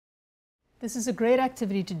This is a great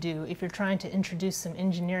activity to do if you're trying to introduce some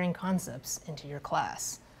engineering concepts into your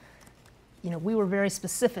class. We were very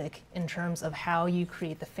specific in terms of how you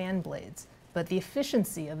create the fan blades, but the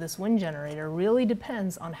efficiency of this wind generator really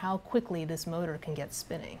depends on how quickly this motor can get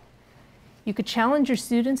spinning. You could challenge your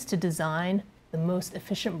students to design the most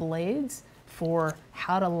efficient blades for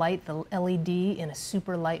how to light the LED in a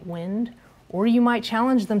super light wind, or you might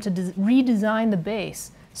challenge them to redesign the base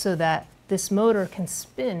so that this motor can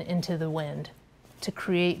spin into the wind to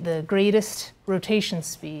create the greatest rotation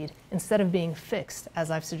speed instead of being fixed, as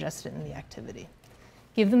I've suggested in the activity.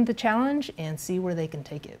 Give them the challenge and see where they can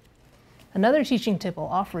take it. Another teaching tip I'll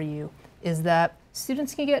offer you is that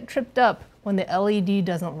students can get tripped up when the LED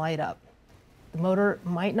doesn't light up. The motor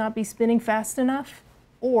might not be spinning fast enough,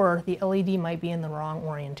 or the LED might be in the wrong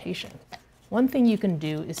orientation. One thing you can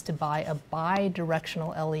do is to buy a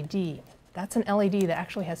bi-directional LED. That's an LED that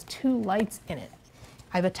actually has two lights in it.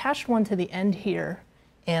 I've attached one to the end here,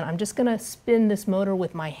 and I'm just gonna spin this motor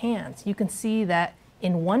with my hands. You can see that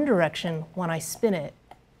in one direction, when I spin it,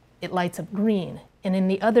 it lights up green, and in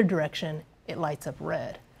the other direction, it lights up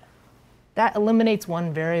red. That eliminates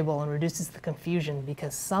one variable and reduces the confusion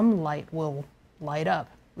because some light will light up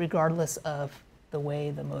regardless of the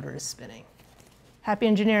way the motor is spinning. Happy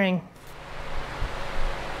engineering!